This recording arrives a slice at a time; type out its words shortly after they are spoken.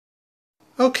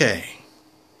Okay.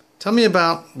 Tell me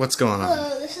about what's going on.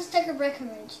 Hello, this is Tucker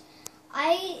Breckenridge.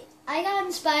 I got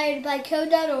inspired by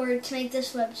Code.org to make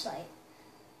this website.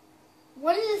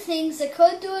 One of the things that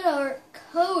Code.org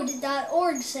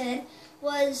said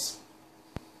was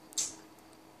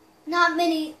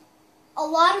a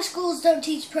lot of schools don't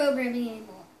teach programming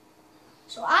anymore.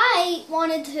 So I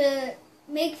wanted to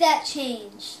make that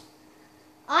change.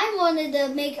 I wanted to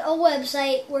make a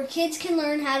website where kids can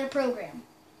learn how to program.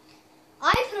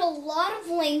 I put a lot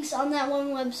of links on that one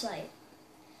website,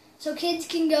 so kids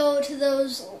can go to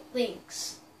those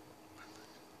links.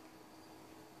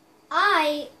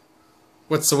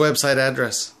 What's the website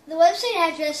address? The website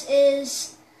address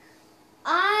is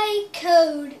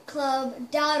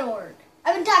icodeclub.org.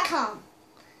 .com.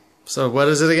 So what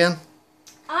is it again?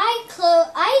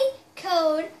 icode.com.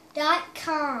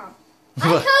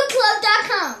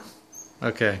 icodeclub.com.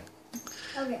 Okay.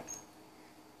 Okay.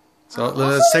 So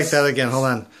let's take that again. Hold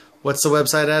on. What's the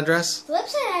website address? The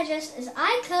website address is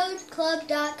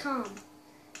icodeclub.com.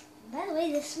 By the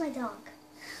way, this is my dog.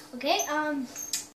 Okay,